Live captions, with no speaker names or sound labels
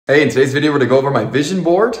Hey, in today's video, we're gonna go over my vision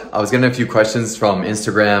board. I was getting a few questions from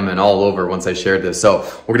Instagram and all over once I shared this. So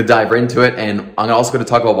we're gonna dive right into it. And I'm also gonna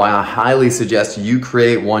talk about why I highly suggest you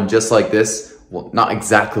create one just like this. Well, not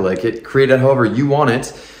exactly like it, create it however you want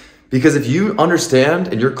it. Because if you understand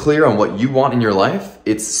and you're clear on what you want in your life,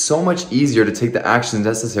 it's so much easier to take the actions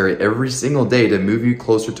necessary every single day to move you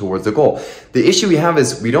closer towards the goal. The issue we have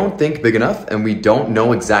is we don't think big enough and we don't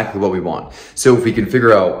know exactly what we want. So if we can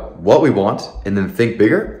figure out what we want and then think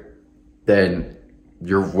bigger, then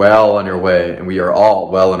you're well on your way, and we are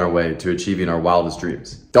all well on our way to achieving our wildest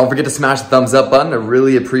dreams. Don't forget to smash the thumbs up button. I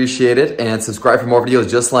really appreciate it. And subscribe for more videos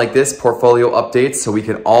just like this, portfolio updates, so we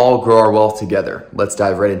can all grow our wealth together. Let's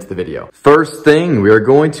dive right into the video. First thing, we are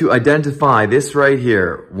going to identify this right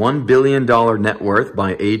here, $1 billion net worth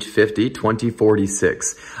by age 50,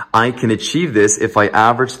 2046. I can achieve this if I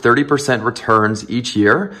average 30% returns each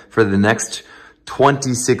year for the next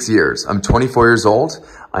 26 years. I'm 24 years old.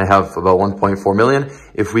 I have about 1.4 million.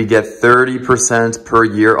 If we get 30% per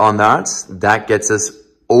year on that, that gets us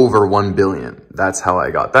over 1 billion. That's how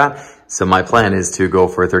I got that. So my plan is to go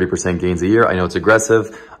for 30% gains a year. I know it's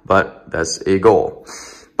aggressive, but that's a goal.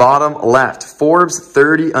 Bottom left, Forbes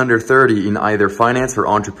 30 under 30 in either finance or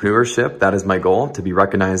entrepreneurship. That is my goal, to be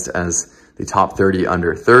recognized as the top 30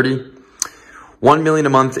 under 30. 1 million a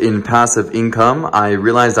month in passive income. I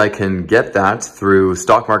realized I can get that through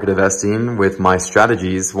stock market investing with my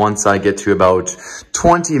strategies once I get to about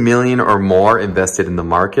 20 million or more invested in the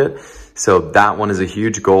market. So that one is a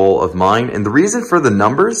huge goal of mine. And the reason for the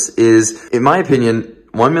numbers is, in my opinion,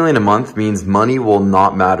 1 million a month means money will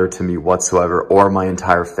not matter to me whatsoever or my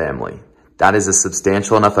entire family. That is a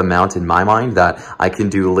substantial enough amount in my mind that I can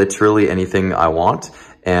do literally anything I want,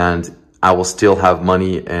 and I will still have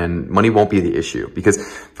money, and money won't be the issue. Because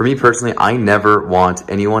for me personally, I never want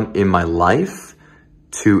anyone in my life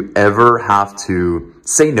to ever have to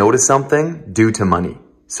say no to something due to money.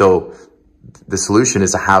 So the solution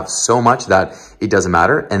is to have so much that it doesn't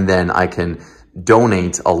matter, and then I can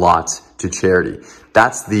donate a lot to charity.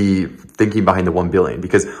 That's the thinking behind the 1 billion.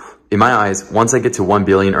 Because in my eyes, once I get to 1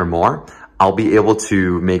 billion or more, I'll be able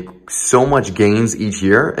to make so much gains each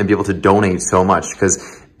year and be able to donate so much.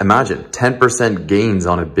 Because imagine 10% gains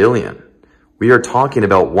on $1 billion. We are talking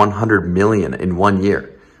about 100 million in 1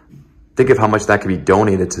 year. Think of how much that could be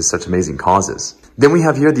donated to such amazing causes. Then we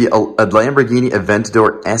have here the Lamborghini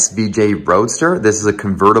Aventador SVJ Roadster. This is a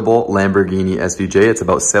convertible Lamborghini SVJ. It's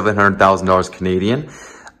about $700,000 Canadian.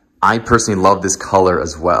 I personally love this color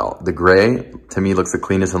as well. The gray, to me, looks the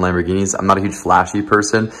cleanest in Lamborghinis. I'm not a huge flashy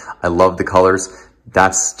person. I love the colors.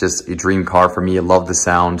 That's just a dream car for me. I love the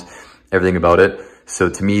sound, everything about it. So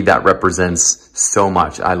to me, that represents so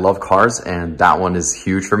much. I love cars, and that one is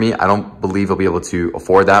huge for me. I don't believe I'll be able to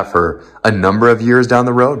afford that for a number of years down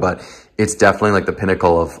the road, but it's definitely like the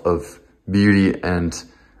pinnacle of beauty and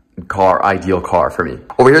ideal car for me.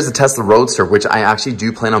 Over here is the Tesla Roadster, which I actually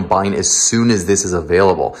do plan on buying as soon as this is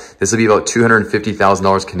available. This will be about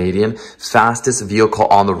 $250,000 Canadian, fastest vehicle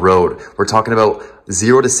on the road. We're talking about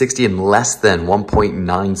 0 to 60 in less than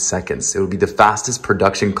 1.9 seconds. It will be the fastest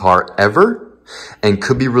production car ever, and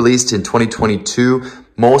could be released in 2022,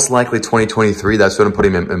 most likely 2023. That's what I'm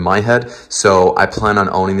putting in my head. So I plan on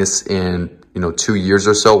owning this in 2 years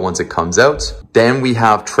or so once it comes out. Then we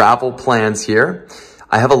have travel plans here.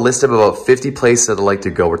 I have a list of about 50 places that I'd like to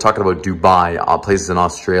go. We're talking about Dubai, places in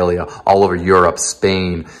Australia, all over Europe,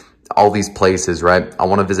 Spain, all these places, right? I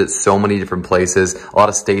want to visit so many different places, a lot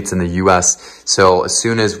of states in the US. So as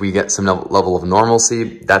soon as we get some level of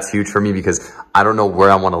normalcy, that's huge for me, because I don't know where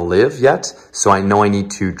I want to live yet. So I know I need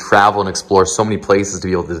to travel and explore so many places to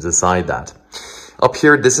be able to decide that. Up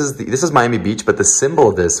here, this is Miami Beach, but the symbol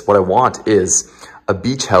of this, what I want is a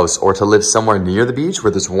beach house, or to live somewhere near the beach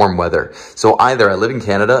where there's warm weather. So either I live in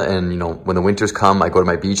Canada and, when the winters come, I go to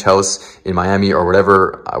my beach house in Miami or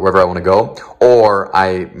wherever I want to go, or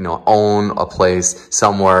I, own a place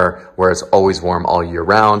somewhere where it's always warm all year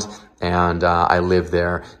round, and I live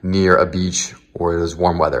there near a beach where there's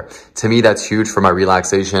warm weather. To me, that's huge for my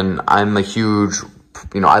relaxation. I'm a huge,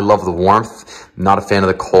 I love the warmth. Not a fan of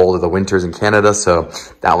the cold or the winters in Canada, so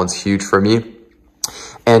that one's huge for me.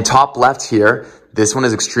 And top left here, this one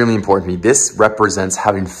is extremely important to me. This represents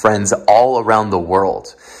having friends all around the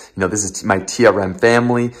world. This is my TRM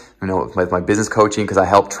family, with my business coaching, because I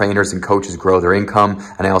help trainers and coaches grow their income.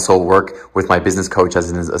 And I also work with my business coach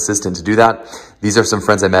as an assistant to do that. These are some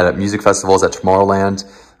friends I met at music festivals at Tomorrowland.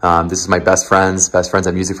 This is my best friends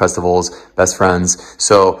at music festivals, best friends.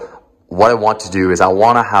 So what I want to do is I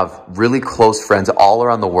want to have really close friends all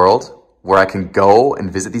around the world where I can go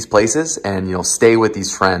and visit these places and, stay with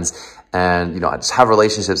these friends and, just have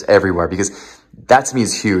relationships everywhere, because that to me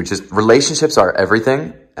is huge. Just relationships are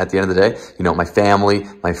everything at the end of the day. You know, my family,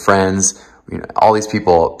 my friends, you know, all these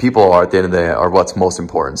people are at the end of the day are what's most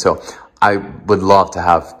important. So I would love to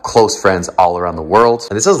have close friends all around the world.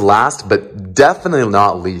 And this is last, but definitely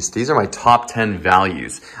not least. These are my top 10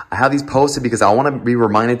 values. I have these posted because I want to be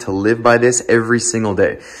reminded to live by this every single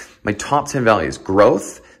day. My top 10 values: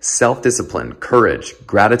 growth, self-discipline, courage,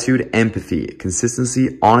 gratitude, empathy,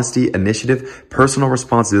 consistency, honesty, initiative, personal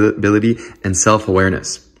responsibility, and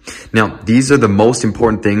self-awareness. Now, these are the most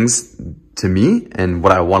important things to me and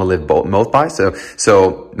what I want to live both by.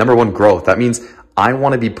 So number one, growth. That means I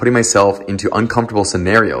want to be putting myself into uncomfortable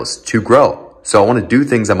scenarios to grow. So I want to do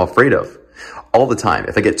things I'm afraid of all the time.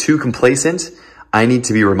 If I get too complacent, I need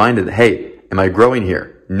to be reminded, hey, am I growing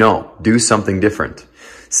here? No, do something different.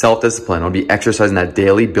 Self-discipline. I'll be exercising that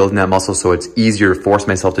daily, building that muscle so it's easier to force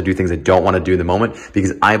myself to do things I don't want to do in the moment,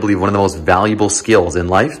 because I believe one of the most valuable skills in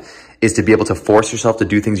life is to be able to force yourself to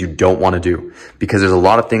do things you don't want to do. Because there's a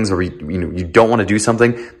lot of things where you don't want to do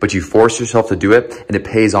something, but you force yourself to do it and it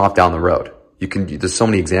pays off down the road. There's so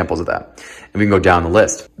many examples of that. And we can go down the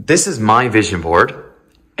list. This is my vision board.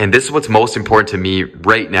 And this is what's most important to me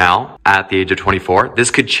right now at the age of 24. This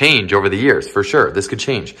could change over the years, for sure. This could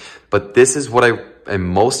change. But this is what I am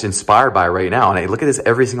most inspired by right now. And I look at this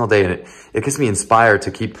every single day, and it gets me inspired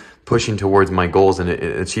to keep pushing towards my goals and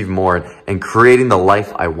achieve more and creating the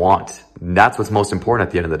life I want. And that's what's most important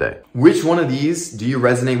at the end of the day. Which one of these do you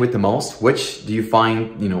resonate with the most? Which do you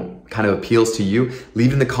find, kind of appeals to you?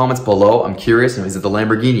 Leave in the comments below. I'm curious. Is it the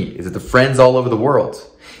Lamborghini? Is it the friends all over the world?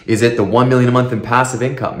 Is it the 1 million a month in passive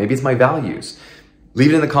income? Maybe it's my values.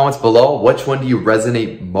 Leave it in the comments below. Which one do you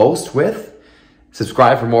resonate most with?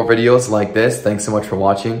 Subscribe for more videos like this. Thanks so much for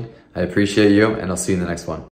watching. I appreciate you, and I'll see you in the next one.